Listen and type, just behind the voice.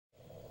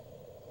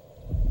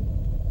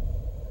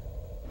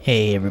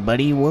Hey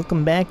everybody,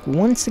 welcome back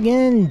once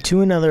again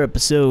to another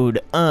episode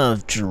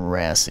of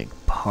Jurassic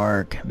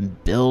Park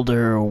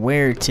Builder,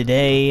 where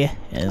today,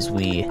 as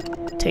we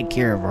take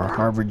care of our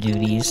harbor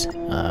duties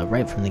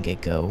right from the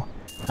get-go,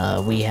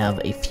 we have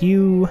a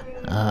few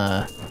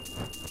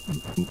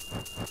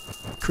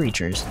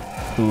creatures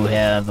who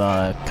have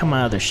come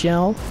out of their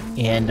shell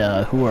and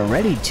who are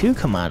ready to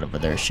come out of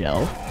their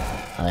shell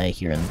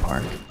here in the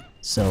park.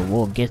 So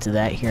we'll get to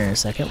that here in a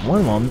second. One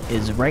of them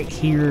is right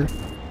here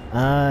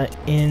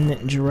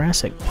in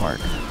Jurassic Park,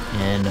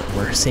 and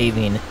we're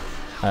saving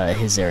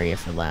his area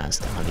for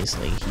last.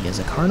 Obviously, he is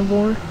a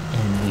carnivore,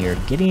 and we are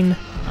getting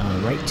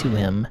right to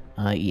him.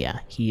 Yeah,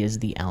 he is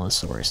the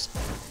Allosaurus,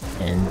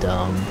 and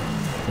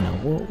you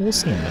know, we'll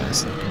see him in a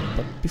second.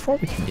 But before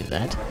we can do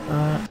that,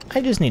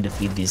 I just need to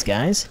feed these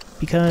guys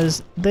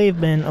because they've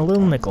been a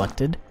little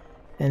neglected,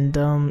 and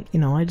you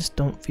know, I just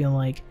don't feel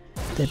like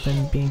they've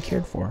been being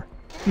cared for.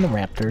 And the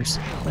raptors,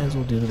 might as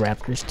well do the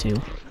raptors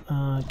too.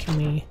 Can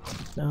we?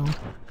 No,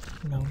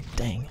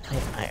 dang.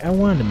 I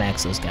wanted to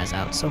max those guys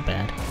out so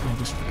bad. I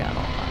just forgot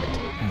all about it.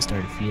 I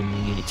started feeding the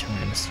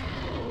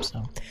Uintatherium.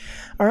 So,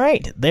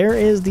 alright, there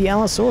is the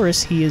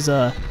Allosaurus. He is,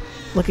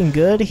 looking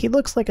good. He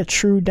looks like a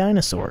true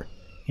dinosaur.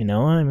 You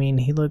know, I mean,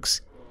 he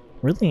looks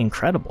really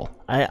incredible.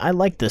 I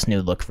like this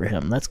new look for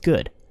him. That's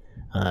good.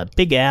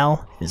 Big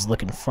Al is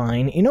looking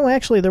fine. You know,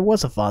 actually, there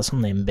was a fossil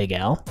named Big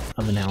Al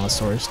of an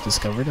Allosaurus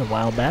discovered a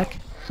while back.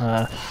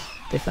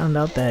 They found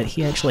out that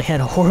he actually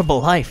had a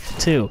horrible life,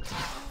 too,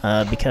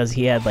 because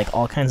he had, like,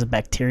 all kinds of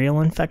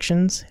bacterial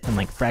infections and,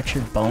 like,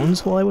 fractured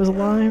bones while he was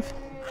alive.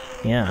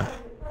 Yeah.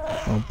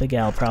 Well, Big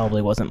Al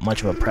probably wasn't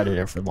much of a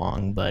predator for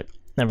long, but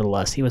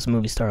nevertheless, he was a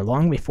movie star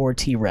long before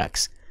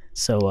T-Rex.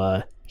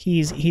 So,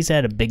 he's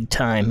had a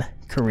big-time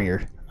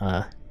career,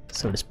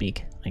 so to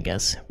speak, I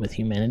guess, with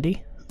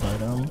humanity.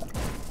 But,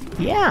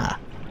 yeah.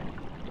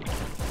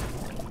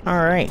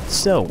 Alright,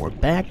 so we're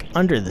back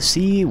under the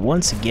sea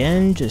once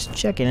again, just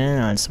checking in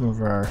on some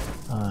of our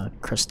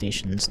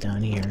crustaceans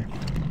down here.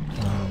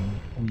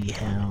 We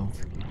have,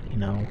 you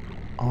know,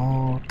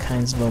 all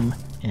kinds of them,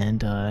 and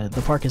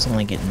the park is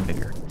only getting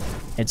bigger.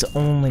 It's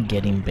only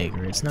getting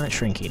bigger. It's not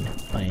shrinking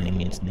by any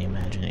means in the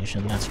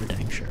imagination, that's for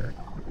dang sure.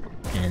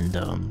 And,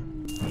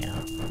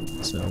 yeah.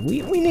 So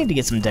we need to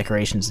get some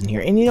decorations in here.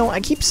 And, you know, I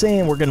keep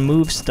saying we're going to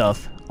move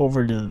stuff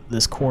over to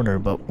this corner,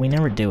 but we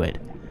never do it.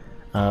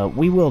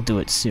 We will do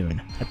it soon,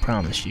 I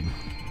promise you.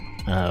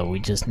 We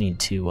just need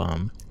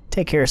to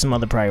take care of some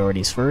other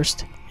priorities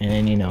first,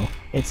 and you know,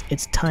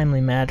 it's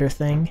timely matter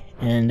thing,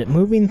 and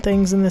moving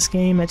things in this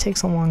game, it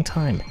takes a long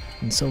time.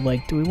 And so,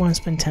 like, do we want to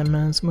spend 10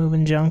 minutes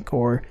moving junk,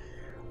 or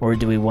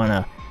do we want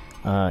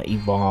to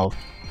evolve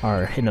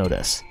our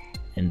Henotus?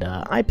 And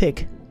I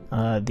pick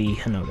the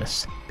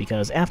Henotus,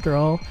 because after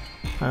all,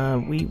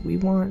 we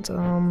want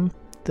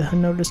the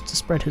Henotus to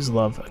spread his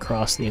love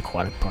across the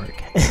aquatic park,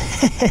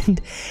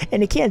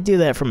 and he can't do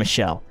that from a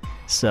shell,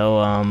 so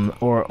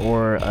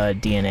or a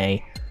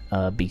DNA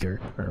beaker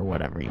or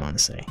whatever you want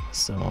to say.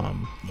 So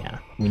yeah,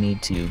 we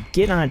need to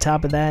get on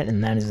top of that,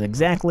 and that is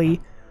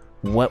exactly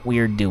what we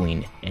are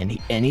doing. And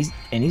he's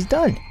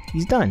done.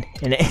 He's done.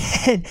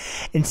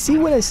 And see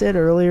what I said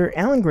earlier,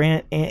 Alan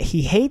Grant,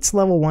 he hates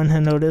level 1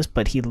 Henotus,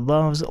 but he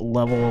loves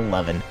level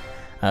 11.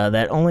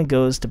 That only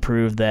goes to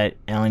prove that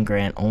Alan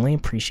Grant only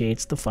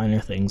appreciates the finer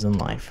things in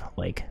life,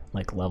 like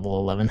level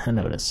 11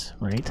 Henotus,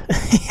 right?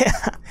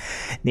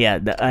 Yeah.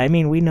 I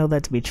mean, we know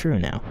that to be true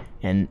now,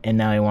 and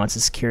now he wants a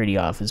security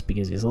office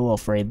because he's a little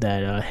afraid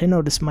that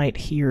Henotus might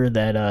hear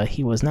that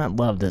he was not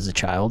loved as a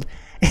child,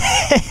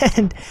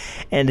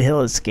 and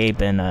he'll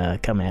escape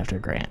and come after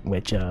Grant,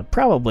 which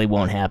probably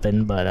won't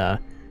happen, but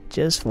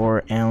just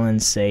for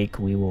Alan's sake,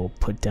 we will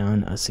put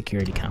down a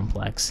security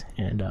complex,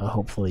 and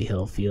hopefully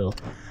he'll feel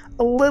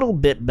a little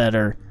bit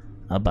better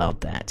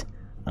about that.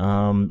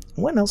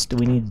 What else do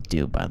we need to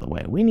do, by the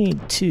way? We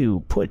need to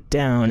put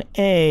down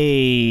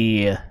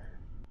a...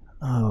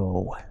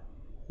 Oh,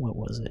 what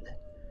was it?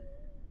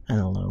 I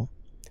don't know.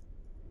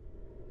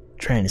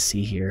 Trying to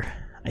see here.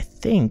 I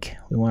think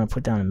we want to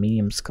put down a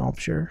medium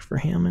sculpture for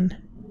Hammond.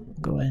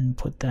 Go ahead and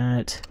put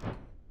that...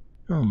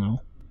 I don't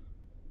know.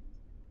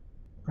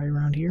 Right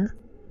around here?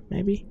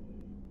 Maybe?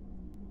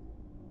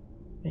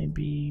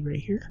 Maybe right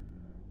here?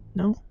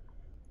 No?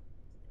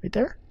 Right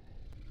there?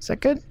 Is that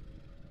good?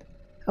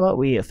 How about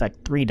we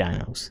affect 3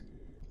 dinos?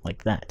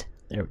 Like that.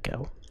 There we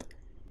go.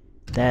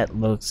 That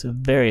looks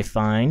very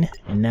fine.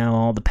 And now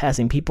all the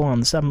passing people on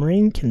the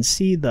submarine can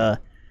see the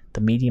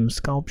medium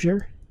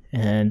sculpture.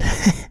 And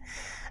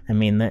I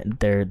mean,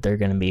 they're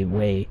going to be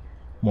way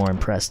more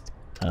impressed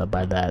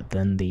by that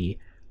than the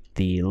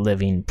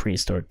living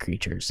prehistoric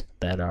creatures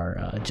that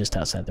are just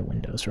outside their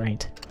windows,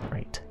 right?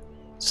 Right.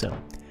 So,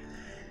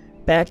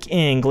 back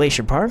in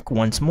Glacier Park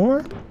once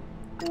more.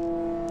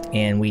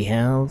 And we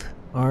have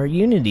our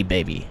Unity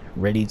baby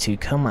ready to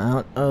come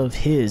out of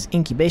his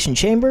incubation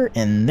chamber,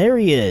 and there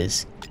he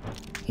is.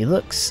 He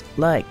looks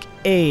like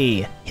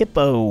a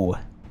hippo.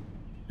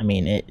 I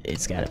mean,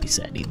 it's gotta be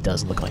said, he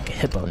does look like a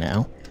hippo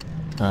now.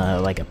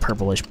 Like a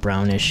purplish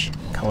brownish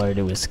color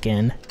to his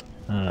skin.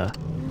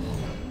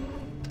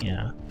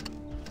 Yeah.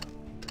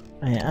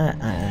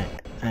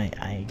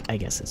 I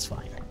guess it's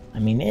fine. I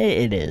mean,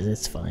 it is.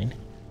 It's fine.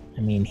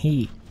 I mean,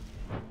 he...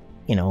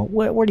 You know,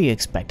 what are you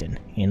expecting?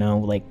 You know,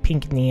 like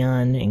pink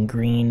neon and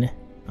green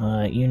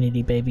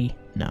Unity, baby?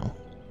 No.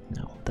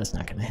 No, that's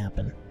not gonna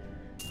happen.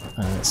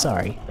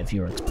 Sorry if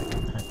you were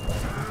expecting that,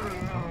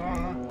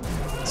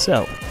 but...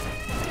 So,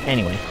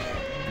 anyway.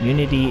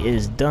 Unity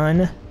is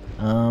done.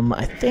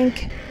 I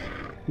think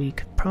we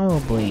could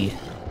probably...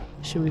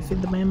 Should we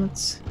feed the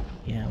mammoths?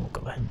 Yeah, we'll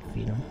go ahead and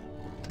feed them.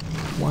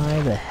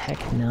 Why the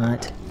heck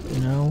not, you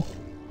know?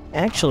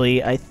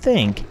 Actually, I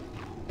think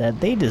that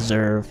they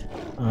deserve,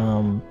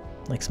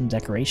 like some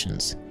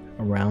decorations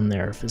around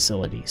their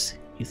facilities.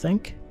 You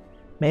think?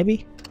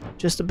 Maybe?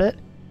 Just a bit?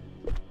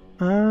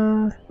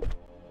 I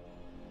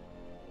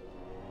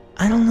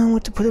don't know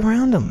what to put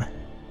around them.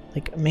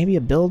 Like, maybe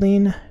a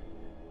building?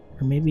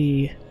 Or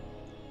maybe...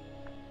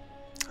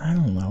 I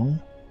don't know.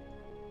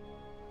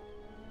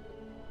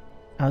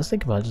 I was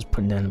thinking about just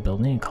putting down a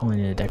building and calling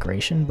it a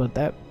decoration, but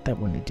that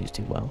wouldn't do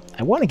too well.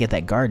 I want to get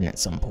that garden at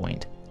some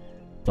point,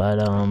 but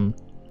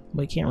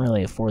we can't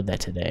really afford that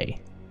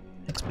today.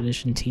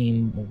 Expedition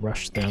team will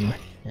rush them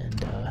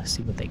and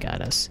see what they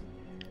got us.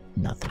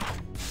 Nothing.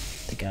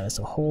 They got us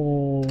a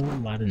whole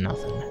lot of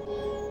nothing.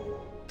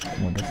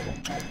 Wonderful.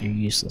 You're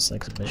useless,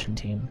 expedition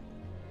team.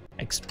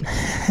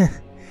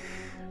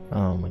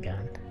 Oh my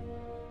god.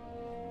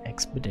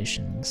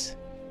 Expeditions.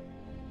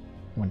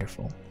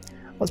 Wonderful.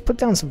 Let's put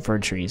down some fir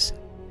trees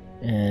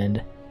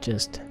and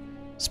just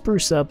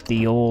spruce up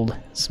the old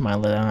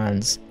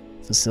Smilodon's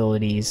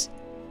facilities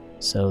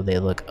so they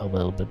look a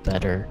little bit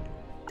better,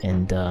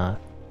 and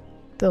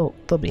they'll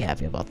be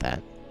happy about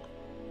that.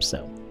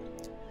 So,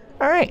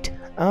 all right.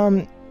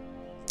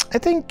 I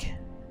think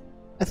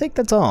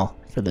that's all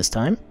for this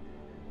time.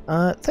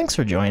 Thanks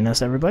for joining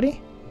us, everybody,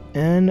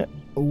 and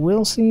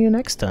we'll see you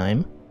next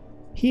time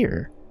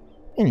here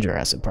in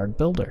Jurassic Park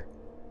Builder.